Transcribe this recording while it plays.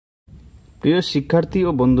প্রিয় শিক্ষার্থী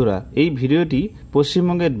ও বন্ধুরা, এই ভিডিওটি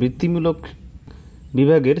পশ্চিমবঙ্গের বৃত্তিমূলক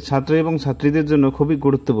বিভাগের ছাত্র এবং ছাত্রীদের জন্য খুবই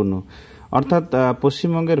গুরুত্বপূর্ণ। অর্থাৎ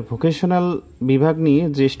পশ্চিমবঙ্গের ভোকেশনাল বিভাগ নিয়ে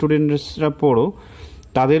যে স্টুডেন্টসরা পড়ো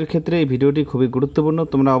তাদের ক্ষেত্রে এই ভিডিওটি খুবই গুরুত্বপূর্ণ।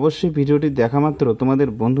 তোমরা অবশ্যই ভিডিওটি দেখা মাত্র তোমাদের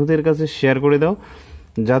বন্ধুদের কাছে শেয়ার করে দাও,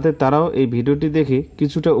 যাতে তারাও এই ভিডিওটি দেখে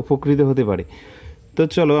কিছুটা উপকৃত হতে পারে। তো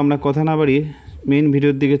চলো আমরা কথা না বাড়িয়ে মেইন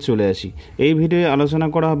ভিডিওর দিকে চলে আসি। এই ভিডিওয়ে আলোচনা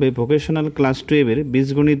করা হবে ভোকেশনাল ক্লাস 12-এর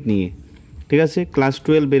বীজগণিত নিয়ে। ঠিক আছে, ক্লাস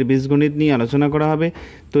 12-এর বীজগণিত নিয়ে আলোচনা করা হবে।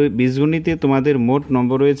 তো বীজগণিতে তোমাদের মোট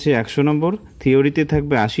নম্বর রয়েছে 100 নম্বর, থিওরিতে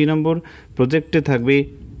থাকবে 80 নম্বর, প্রজেক্টে থাকবে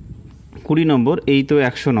 20 নম্বর, এই তো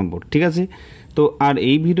 100 নম্বর। ঠিক আছে, তো আর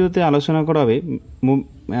এই ভিডিওতে আলোচনা করা হবে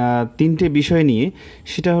তিনটে বিষয় নিয়ে।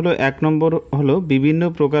 সেটা হলো 1 নম্বর হলো বিভিন্ন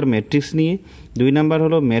প্রকার ম্যাট্রিক্স নিয়ে, 2 নম্বর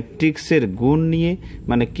হলো ম্যাট্রিক্সের গুণ নিয়ে,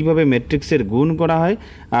 মানে কিভাবে ম্যাট্রিক্সের গুণ করা হয়,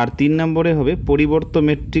 আর 3 নম্বরে হবে পরিবর্ত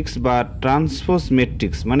ম্যাট্রিক্স বা ট্রান্সপোজ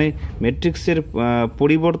ম্যাট্রিক্স, মানে ম্যাট্রিক্সের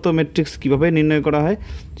পরিবর্ত ম্যাট্রিক্স কিভাবে নির্ণয় করা হয়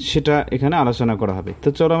সেটা এখানে আলোচনা করা হবে। তো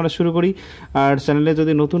চলো আমরা শুরু করি। আর চ্যানেলে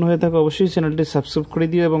যদি নতুন হয়ে থাকো অবশ্যই চ্যানেলটি সাবস্ক্রাইব করে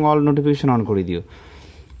দিও এবং অল নোটিফিকেশন অন করে দিও।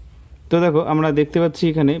 তো দেখো আমরা দেখতে পাচ্ছি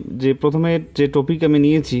এখানে যে প্রথমে যে টপিক আমি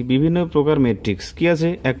নিয়েছি বিভিন্ন প্রকার ম্যাট্রিক্স কি আছে।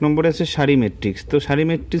 1 নম্বরে আছে সারি ম্যাট্রিক্স। তো সারি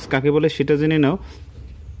ম্যাট্রিক্স কাকে বলে সেটা জেনে নাও।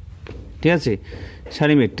 ঠিক আছে,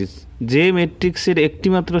 সারি ম্যাট্রিক্স, যে ম্যাট্রিক্সের একটি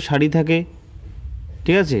মাত্র সারি থাকে,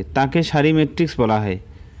 ঠিক আছে, তাকে সারি ম্যাট্রিক্স বলা হয়।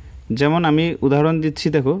 যেমন আমি উদাহরণ দিচ্ছি,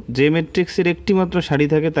 দেখো যে ম্যাট্রিক্সের একটি মাত্র সারি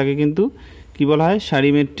থাকে তাকে কিন্তু কি বলা হয়, সারি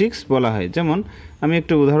ম্যাট্রিক্স বলা হয়। যেমন আমি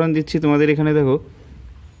একটা উদাহরণ দিচ্ছি তোমাদের, এখানে দেখো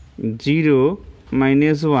 0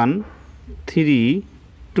 -1 3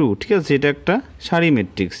 2, ঠিক আছে, এটা একটা সারি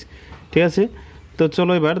ম্যাট্রিক্স। ঠিক আছে, তো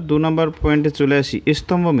চলো এবার 2 নম্বর পয়েন্টে চলে আসি।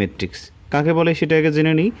 স্তম্ভ ম্যাট্রিক্স কাকে বলে সেটা আগে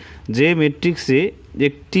জেনে নিই। যে ম্যাট্রিক্সে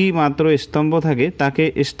একটি মাত্র স্তম্ভ থাকে তাকে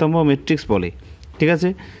স্তম্ভ ম্যাট্রিক্স বলে। ঠিক আছে,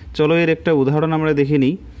 চলো এর একটা উদাহরণ আমরা দেখে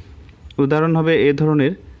নিই। উদাহরণ হবে এ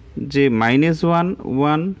ধরনের যে -1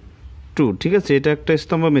 1 2, ঠিক আছে, এটা একটা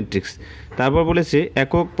স্তম্ভ ম্যাট্রিক্স। তারপর বলেছে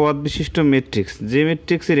একক পদ বিশিষ্ট ম্যাট্রিক্স, যে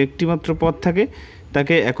ম্যাট্রিক্সের একটি মাত্র পদ থাকে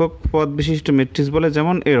তাকে একক পদ বিশিষ্ট ম্যাট্রিক্স বলে,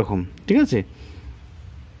 যেমন এরকম। ঠিক আছে,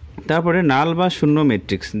 তারপরে নাল বা শূন্য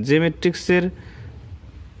ম্যাট্রিক্স, যে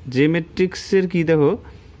ম্যাট্রিক্সের কি দেখো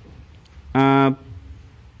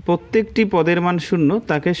প্রত্যেকটি পদের মান শূন্য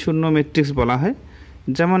তাকে শূন্য ম্যাট্রিক্স বলা হয়।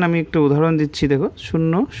 যেমন আমি একটা উদাহরণ দিচ্ছি, দেখো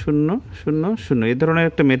 0 0 0 0, এই ধরনের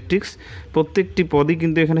একটা ম্যাট্রিক্স, প্রত্যেকটি পদই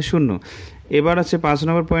কিন্তু এখানে শূন্য। এবার আছে 5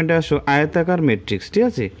 নম্বর পয়েন্টে আসো, আয়তাকার ম্যাট্রিক্স। ঠিক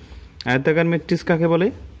আছে, আয়তাকার ম্যাট্রিক্স কাকে বলে,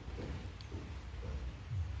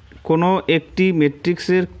 কোনো একটি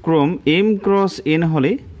ম্যাট্রিক্সের ক্রম m × n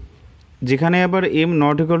হলে, যেখানে আবার m ≠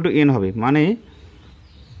 n হবে, মানে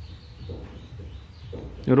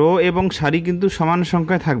রো এবং সারি কিন্তু সমান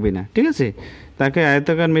সংখ্যায় থাকবে না। ঠিক আছে, তাকে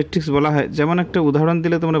আয়তাকার ম্যাট্রিক্স বলা হয়। যেমন একটা উদাহরণ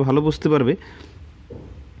দিলে তোমরা ভালো বুঝতে পারবে,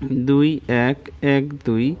 2 1 1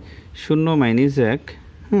 2 0 -1,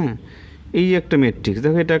 হ্যাঁ, এই একটা ম্যাট্রিক্স,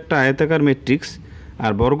 দেখো এটা একটা আয়তাকার ম্যাট্রিক্স।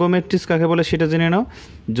 আর বর্গ ম্যাট্রিক্স কাকে বলে সেটা জেনে নাও।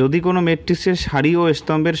 যদি কোনো ম্যাট্রিক্সের সারি ও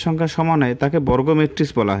স্তম্ভের সংখ্যা সমান হয় তাকে বর্গ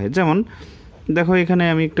ম্যাট্রিক্স বলা হয়। যেমন দেখো এখানে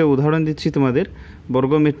আমি একটা উদাহরণ দিচ্ছি তোমাদের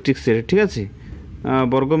বর্গ ম্যাট্রিক্সের। ঠিক আছে,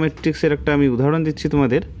 বর্গ ম্যাট্রিক্সের একটা আমি উদাহরণ দিচ্ছি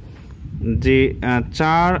তোমাদের, যে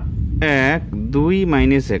 4 1 2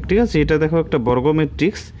 -1, ঠিক আছে, এটা দেখো একটা বর্গ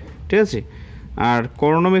ম্যাট্রিক্স। ঠিক আছে, আর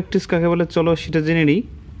কর্ণ ম্যাট্রিক্স কাকে বলে চলো সেটা জেনে নিই।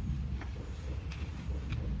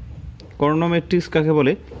 কর্ণ ম্যাট্রিক্স কাকে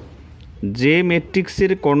বলে, যে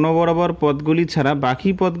ম্যাট্রিক্সের কর্ণ বরাবর পদগুলি ছাড়া বাকি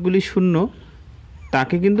পদগুলি শূন্য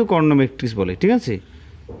তাকে কিন্তু কর্ণ ম্যাট্রিক্স বলে। ঠিক আছে,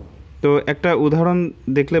 তো একটা উদাহরণ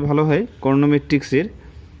দেখলে ভালো হয় কর্ণ ম্যাট্রিক্সের।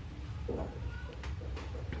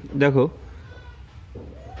 দেখো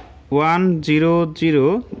 1 0 0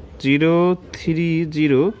 0 3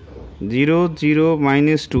 0 0 0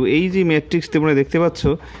 -2, এই যে ম্যাট্রিক্স তোমরা দেখতে পাচ্ছ,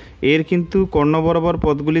 এর কিন্তু কর্ণ বরাবর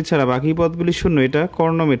পদগুলি ছাড়া বাকি পদগুলি শূন্য, এটা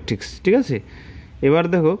কর্ণ ম্যাট্রিক্স। ঠিক আছে, এবার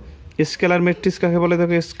দেখো স্কেলার ম্যাট্রিক্স কাকে বলে।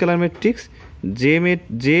 দেখো স্কেলার ম্যাট্রিক্স,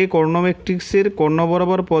 যে কর্ণ ম্যাট্রিক্সের কর্ণ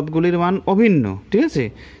বরাবর পদগুলির মান অভিন্ন, ঠিক আছে,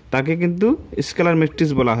 তাকে কিন্তু স্কেলার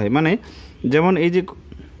ম্যাট্রিক্স বলা হয়। মানে যেমন এই যে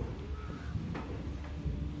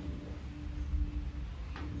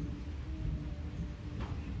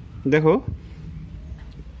দেখো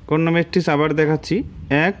কর্ণ ম্যাট্রিক্স আবার দেখাচ্ছি,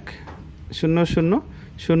 1 0 0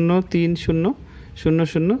 0 3 0 0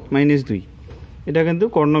 0 -2, এটা কিন্তু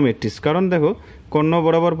কর্ণ ম্যাট্রিক্স। কারণ দেখো কর্ণ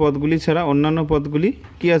বরাবর পদগুলি ছাড়া অন্যান্য পদগুলি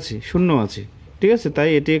কি আছে, শূন্য আছে। ঠিক আছে, তাই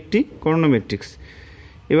এটি একটি কর্ণ ম্যাট্রিক্স।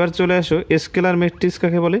 এবার চলে আসো স্কেলার ম্যাট্রিক্স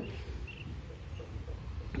কাকে বলে,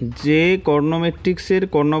 যে কর্ণ ম্যাট্রিক্সের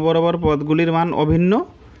কর্ণ বরাবর পদগুলির মান অভিন্ন,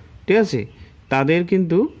 ঠিক আছে, তাদের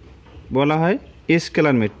কিন্তু বলা হয়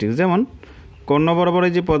স্কেলার ম্যাট্রিক্স। যেমন কর্ণ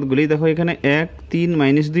বরাবরের যে পদগুলি দেখো এখানে 1 3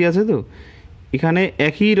 -2 আছে, তো এখানে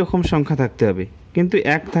একই রকম সংখ্যা থাকতে হবে, কিন্তু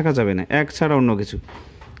এক থাকা যাবে না, এক ছাড়া অন্য কিছু।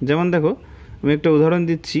 যেমন দেখো আমি একটা উদাহরণ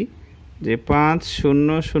দিচ্ছি যে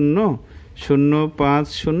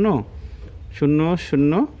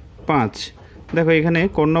 500050005। দেখো এখানে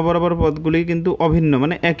কর্ণ বরাবর পদগুলি কিন্তু অভিন্ন,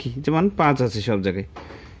 মানে একই, যেমন 5 আছে সব জায়গায়,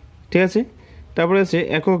 ঠিক আছে। তারপরে আছে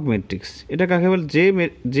একক ম্যাট্রিক্স। এটা কাকে বলে?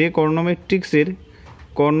 যে কর্ণ ম্যাট্রিক্সের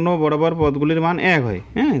কর্ণ বরাবর পদগুলির মান এক হয়।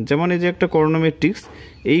 হ্যাঁ, যেমন এই যে একটা কর্ণ ম্যাট্রিক্স,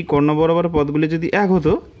 এই কর্ণ বরাবর পদগুলি যদি এক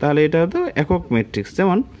হতো তাহলে এটা হতো একক ম্যাট্রিক্স।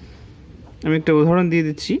 যেমন আমি একটা উদাহরণ দিয়ে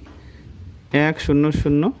দিচ্ছি,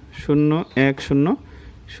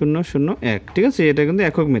 100010001, ঠিক আছে, এটা কিন্তু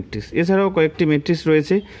একক ম্যাট্রিক্স। এছাড়াও কয়েকটি ম্যাট্রিক্স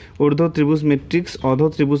রয়েছে, ঊর্ধ্ব ত্রিভুজ ম্যাট্রিক্স, অধ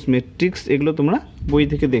ত্রিভুজ ম্যাট্রিক্স, এগুলো তোমরা বই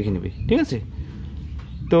থেকে দেখে নেবে, ঠিক আছে।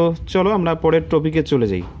 তো চলো আমরা পরের টপিকে চলে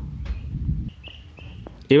যাই।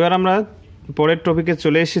 এবার আমরা পরের টপিকে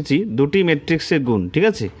চলে এসেছি, দুটি ম্যাট্রিক্সের গুণ, ঠিক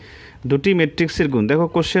আছে। দুটি ম্যাট্রিক্সের গুণ। দেখো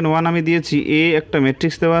কোশ্চেন 1 আমি দিয়েছি, এ একটা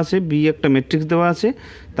ম্যাট্রিক্স দেওয়া আছে, বি একটা ম্যাট্রিক্স দেওয়া আছে,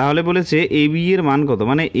 তাহলে বলেছে এ বি এর মান কত,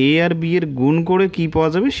 মানে এ আর বি এর গুণ করে কি পাওয়া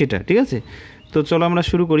যাবে সেটা, ঠিক আছে। তো চলো আমরা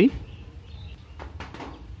শুরু করি,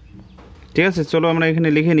 ঠিক আছে। চলো আমরা এখানে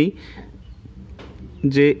লিখে নিই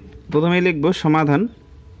যে প্রথমেই লিখব সমাধান,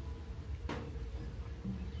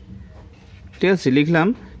 ঠিক আছে। লিখলাম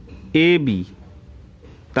এ বি,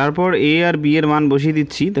 তারপর এ আর বি এর মান বসিয়ে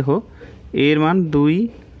দিচ্ছি। দেখো এ এর মান 2,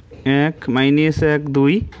 1 -1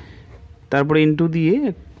 2, তারপরে ইন্টু দিয়ে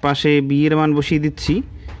পাশে বি এর মান বসিয়ে দিচ্ছি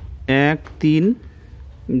 1 3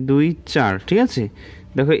 2 4, ঠিক আছে।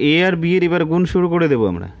 দেখো এ আর বি এর এবার গুণ শুরু করে দেবো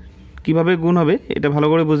আমরা। কিভাবে গুণ হবে এটা ভালো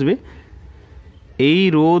করে বুঝবে। এই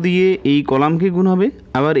রো দিয়ে এই কলামকে গুণ হবে,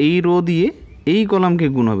 আবার এই রো দিয়ে এই কলামকে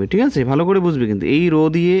গুণ হবে, ঠিক আছে, ভালো করে বুঝবে কিন্তু। এই রো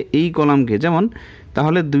দিয়ে এই কলামকে, যেমন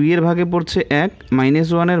তাহলে 2 এর ভাগে পড়ছে 1,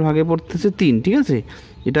 -1 এর ভাগে পড়তেছে 3, ঠিক আছে।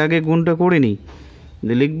 এটা আগে গুণটা করে নিই,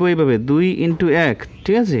 লিখবো এইভাবে 2 × 1,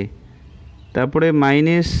 ঠিক আছে। তারপরে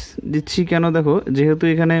মাইনাস দিচ্ছি কেন, দেখো যেহেতু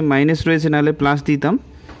এখানে মাইনাস রয়েছে, নাহলে প্লাস দিতাম।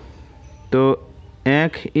 তো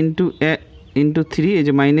 1 × 3, এই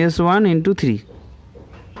যে -1 × 3,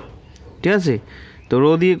 ঠিক আছে। তো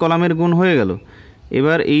রো দিয়ে কলামের গুণ হয়ে গেল।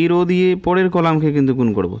 এবার এই রো দিয়ে পরের কলামকে কিন্তু গুণ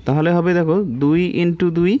করব, তাহলে হবে দেখো 2 ×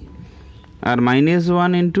 2 আর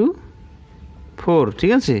 -1 × 4,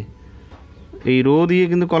 ঠিক আছে। এই রো দিয়ে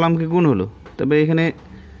কিন্তু কলামকে গুণ হলো, তবে এখানে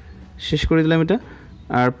শেষ করে দিলাম এটা।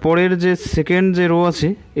 আর পরের যে সেকেন্ড যে রো আছে,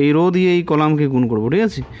 এই রো দিয়ে এই কলামকে গুণ করব, ঠিক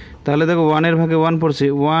আছে। তাহলে দেখো 1 এর ভাগে 1 পড়ছে,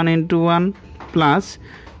 1 × 1 প্লাস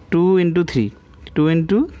 2 × 3, 2 ×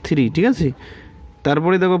 3, ঠিক আছে।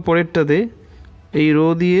 তারপরে দেখো পরেরটাতে এই রো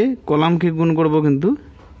দিয়ে কলামকে গুণ করব, কিন্তু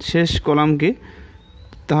শেষ কলামকে,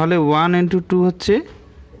 তাহলে 1 × 2 হচ্ছে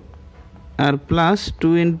আর প্লাস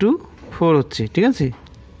 2 × 4 হচ্ছে, ঠিক আছে।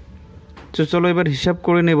 তো চলো এবার হিসাব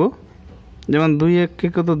করে নেব। যেমন 2 1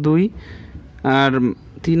 কত 2, আর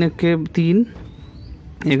 3 1 3,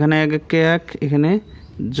 এখানে 1 1 1, এখানে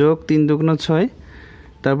যোগ 3 2 6,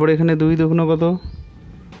 তারপরে এখানে 2 2 কত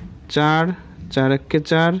 4, 4 1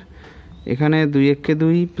 4, এখানে 2 1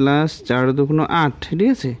 2 প্লাস 4 2 8, ঠিক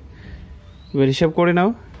আছে। এবার হিসাব করে নাও।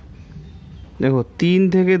 দেখো 3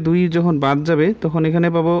 থেকে 2 যখন বাদ যাবে তখন এখানে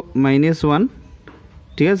পাবো -1,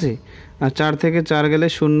 ঠিক আছে। আর 4 থেকে 4 গেলে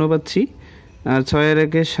 0 পাচ্ছি, আর 6 এর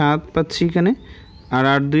 1 7 পাচ্ছি এখানে, আর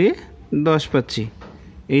 8 2 10 পাচ্ছি।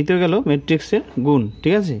 এই তো গেল ম্যাট্রিক্সের গুণ,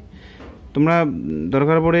 ঠিক আছে। তোমরা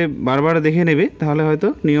দরকার পড়ে বারবার দেখে নেবে, তাহলে হয়তো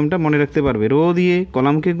নিয়মটা মনে রাখতে পারবে। রো দিয়ে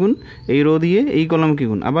কলামকে গুণ, এই রো দিয়ে এই কলামকে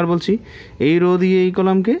গুণ। আবার বলছি, এই রো দিয়ে এই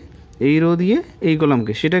কলামকে, এই রো দিয়ে এই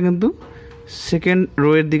কলামকে, সেটা কিন্তু সেকেন্ড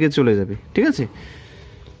রো এর দিকে চলে যাবে, ঠিক আছে।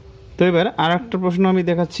 তো এবার আর একটা প্রশ্ন আমি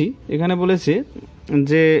দেখাচ্ছি। এখানে বলেছে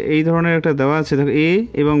যে এই ধরনের একটা দেওয়া আছে, দেখো এ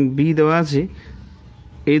এবং বি দেওয়া আছে,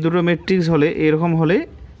 এই দুটো ম্যাট্রিক্স হলে, এরকম হলে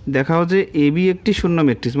দেখাও যে এ বি একটি শূন্য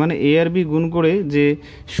ম্যাট্রিক্স, মানে এ আর বি গুণ করে যে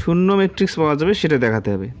শূন্য ম্যাট্রিক্স পাওয়া যাবে সেটা দেখাতে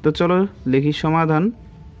হবে। তো চলো লিখি সমাধান,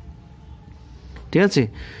 ঠিক আছে।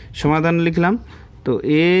 সমাধান লিখলাম। তো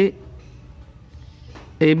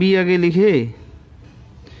এ বি আগে লিখে,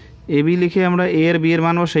 এ বি লিখে আমরা এ আর বি এর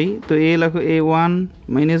মান বসাই। তো এ লেখো A1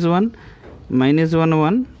 -1 -1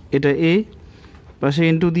 1, এটা এ, পাশে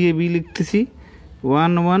ইন্টু দিয়ে বি লিখতেছি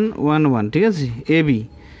 1 1 1 1, ঠিক আছে, এ বি।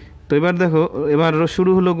 তো এবার দেখো এবার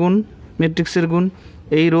শুরু হলো গুণ, ম্যাট্রিক্সের গুণ।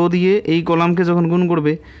 এই রো দিয়ে এই কলামকে যখন গুণ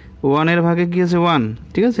করবে, 1 এর ভাগে কী আছে 1,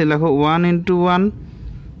 ঠিক আছে, লেখো 1 × 1,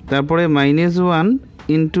 তারপরে -1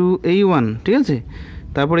 × এই 1, ঠিক আছে।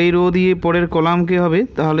 তারপরে এই রো দিয়ে পরের কলামকে হবে,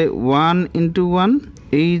 তাহলে 1 × 1,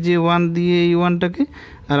 এই যে 1 দিয়ে এই 1টাকে,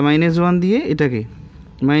 আর -1 দিয়ে এটাকে,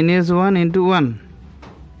 -1 × 1।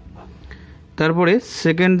 তারপরে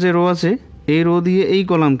সেকেন্ড যে রো আছে, এই রো দিয়ে এই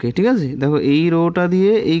কলামকে, ঠিক আছে, দেখো এই রোটা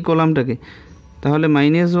দিয়ে এই কলামটাকে, তাহলে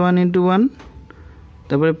 -1 × 1,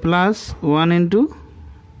 তারপরে প্লাস 1 ইন্টু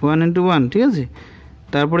 1, ঠিক আছে।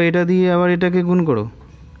 তারপরে এটা দিয়ে আবার এটাকে গুণ করো,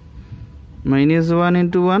 minus 1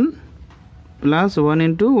 into 1 plus 1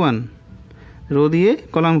 into 1, rho দিয়ে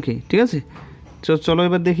কলাম কি, ঠিক আছে। চলো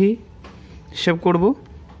এবার দেখি হিসাব করব।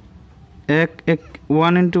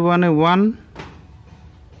 1 ইন্টু 1 1,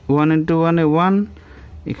 1 ইন্টু 1 1,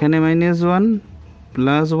 এখানে মাইনাস 1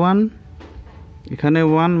 প্লাস 1, এখানে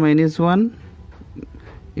 1 মাইনাস 1,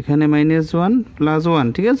 এখানে মাইনাস 1 প্লাস 1,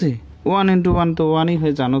 ঠিক আছে। 1 ইন্টু 1 তো 1ই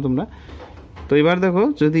হয়, জানো তোমরা। তো এবার দেখো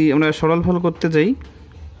যদি আমরা সরলফল করতে যাই,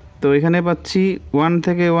 তো এখানে পাচ্ছি 1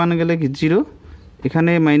 থেকে 1 গেলে কি 0,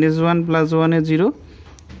 এখানে মাইনাস 1 প্লাস 1 এ 0,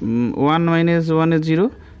 1 মাইনাস 1 এ 0,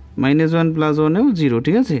 মাইনাস 1 প্লাস 1 এও 0,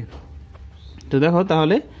 ঠিক আছে। তো দেখো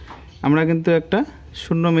তাহলে আমরা কিন্তু একটা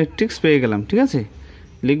শূন্য ম্যাট্রিক্স পেয়ে গেলাম, ঠিক আছে।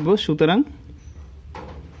 লিখব সুতরাং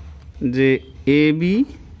যে এ বি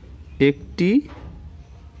একটি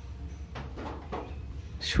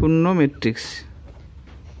শূন্য ম্যাট্রিক্স,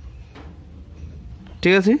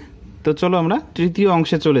 ঠিক আছে। তো চলো আমরা তৃতীয়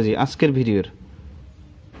অংশে চলে যাই। আজকের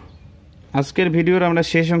ভিডিওর আমরা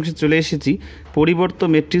শেষ অংশে চলে এসেছি। পরিবর্ত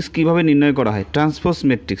ম্যাট্রিক্স কিভাবে নির্ণয় করা হয়, ট্রান্সপোজ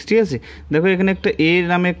ম্যাট্রিক্স, ঠিক আছে। দেখো এখানে একটা এ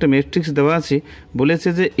নামে একটা ম্যাট্রিক্স দেওয়া আছে, বলেছে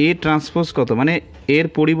যে এ ট্রান্সপোজ কত, মানে এর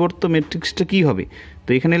পরিবর্ত ম্যাট্রিক্সটা কি হবে। তো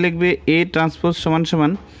এখানে লিখবে এ ট্রান্সপোজ সমান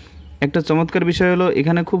সমান, একটা চমৎকার বিষয় হলো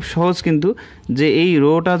এখানে খুব সহজ কিন্তু, যে এই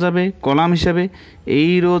রোটা যাবে কলাম হিসাবে,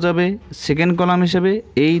 এই রো যাবে সেকেন্ড কলাম হিসাবে,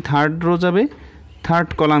 এই থার্ড রো যাবে থার্ড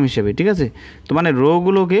কলাম হিসেবে, ঠিক আছে। তো মানে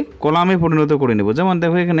রোগুলোকে কলামে পরিণত করে নেব। যেমন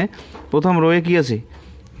দেখো এখানে প্রথম রোয়ে কি আছে,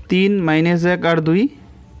 3 মাইনাস 1 আর 2,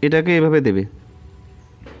 এটাকে এভাবে দেবে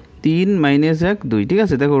 3 মাইনাস 1 2, ঠিক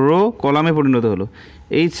আছে। দেখো রো কলামে পরিণত হলো।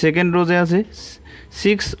 এই সেকেন্ড রো যে আছে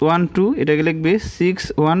 6 1 2, এটাকে লিখবে 6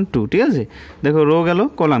 1 2, ঠিক আছে। দেখো রো গেল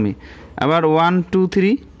কলামে। আবার 1 2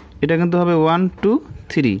 3, এটা কিন্তু হবে 1 2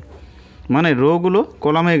 3, মানে রোগুলো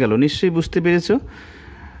কলামে গেল। নিশ্চয়ই বুঝতে পেরেছো।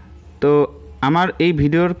 তো আমার এই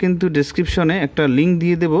ভিডিওর কিন্তু ডেসক্রিপশনে একটা লিঙ্ক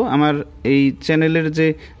দিয়ে দেব, আমার এই চ্যানেলের যে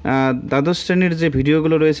দ্বাদশ শ্রেণীর যে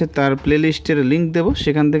ভিডিওগুলো রয়েছে তার প্লেলিস্টের লিঙ্ক দেব,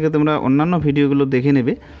 সেখান থেকে তোমরা অন্যান্য ভিডিওগুলো দেখে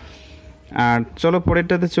নেবে। আর চলো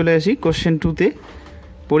পরেরটাতে চলে আসি, কোশ্চেন 2তে।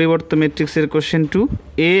 পরিবর্ত ম্যাট্রিক্সের কোশ্চেন 2,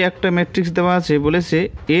 এ একটা ম্যাট্রিক্স দেওয়া আছে, বলেছে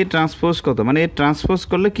এ ট্রান্সপোজ কত, মানে এ ট্রান্সপোজ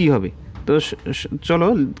করলে কি হবে। তো চলো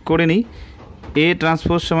করে নিই। এ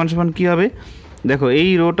ট্রান্সপোজ সমান সমান কী হবে, দেখো এই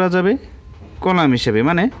রোটা যাবে কলাম হিসেবে,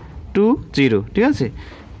 মানে 2 0, ঠিক আছে।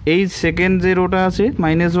 এই সেকেন্ড যে রোটা আছে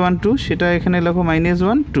মাইনাস 1 2, সেটা এখানে লেখো মাইনাস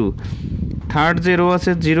 1 2। থার্ড যে রো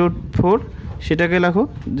আছে 0 4, সেটাকে লেখো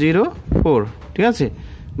 0 4, ঠিক আছে।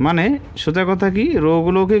 মানে সোজা কথা কি,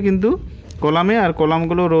 রোগুলোকে কিন্তু কলামে আর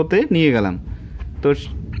কলামগুলো রোতে নিয়ে গেলাম। তো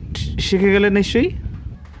শিখে গেলে নিশ্চয়ই,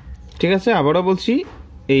 ঠিক আছে। আবারও বলছি,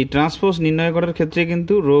 এই ট্রান্সপোজ নির্ণয় করার ক্ষেত্রে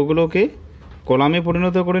কিন্তু রোগুলোকে কলামে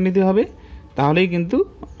পরিণত করে নিতে হবে, তাহলেই কিন্তু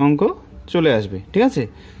অঙ্ক চলে আসবে, ঠিক আছে।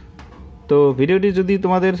 তো ভিডিওটি যদি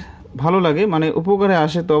তোমাদের ভালো লাগে, মানে উপকারে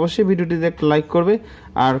আসে, তো অবশ্যই ভিডিওটিতে একটা লাইক করবে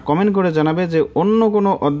আর কমেন্ট করে জানাবে যে অন্য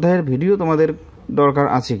কোনো অধ্যায়ের ভিডিও তোমাদের দরকার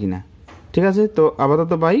আছে কিনা, ঠিক আছে। তো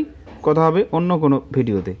আপাতত বাই, কথা হবে অন্য কোনো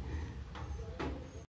ভিডিওতে।